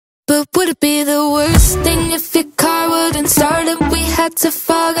But would it be the worst thing if your car wouldn't start and we had to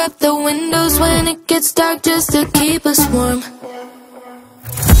fog up the windows when it gets dark just to keep us warm?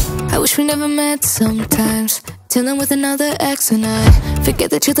 I wish we never met sometimes, dealing with another ex and I forget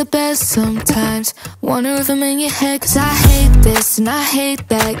that you're the best sometimes. Wonder if I'm in your head, cause I hate this and I hate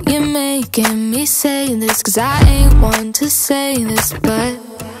that. You're making me say this, cause I ain't one to say this, but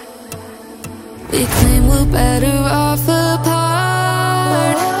we claim we're better off apart.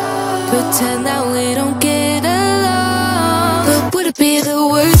 Pretend that we don't get along. But would it be the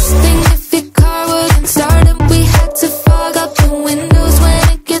worst thing if your car wouldn't start and we had to fog up the windows when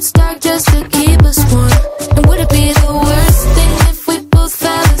it gets dark just to keep us warm? And would it be the worst thing if we both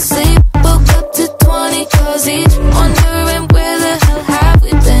fell asleep, woke up to 20 calls each, wondering where the hell have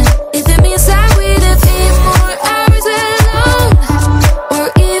we been? If it means that we'd have 8 more hours alone, or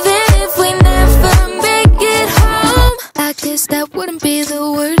even if we never make it home, I guess that wouldn't be the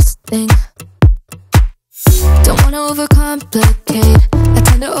worst thing. Don't wanna overcomplicate, I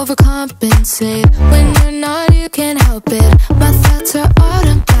tend to overcompensate. When you're not, you can't help it. My thoughts are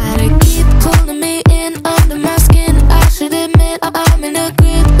automatic, keep pulling me in under my skin. I should admit I'm in a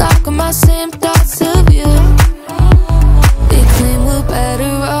gridlock of my same thoughts of you. We claim we're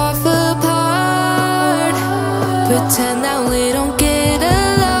better off apart. Pretend that we don't get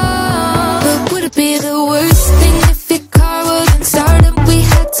along. But would it be the worst thing if your car wouldn't start and we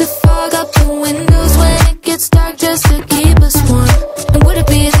had to fog up the windows when it gets dark just to keep us warm? And would it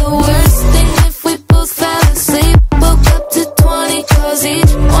be the worst thing if we both fell asleep, woke up to 20 calls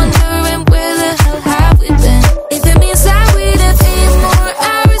each, wondering where the hell have we been? If it means that we'd have 8 more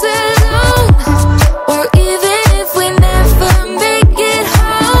hours alone, or even if we never make it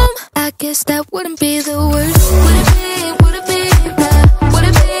home, I guess that wouldn't be the worst. Would it be the, would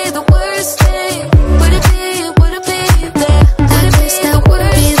it be the worst thing? Would it be the, I guess that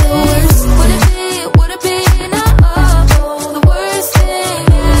wouldn't be the worst. Would it be, no, the worst thing,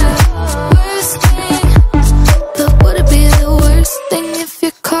 yeah, worst thing. But would it be the worst thing if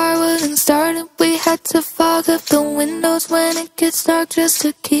your car wouldn't start and we had to fog up the windows when it gets dark just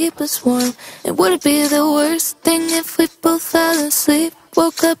to keep us warm? And would it be the worst thing if we both fell asleep,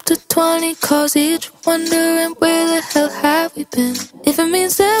 woke up to 20 calls each, wondering where the hell have we been? If it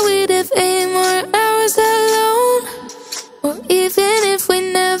means that we'd have 8 more hours alone, or even if we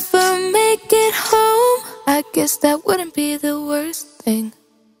never make it home, I guess that wouldn't be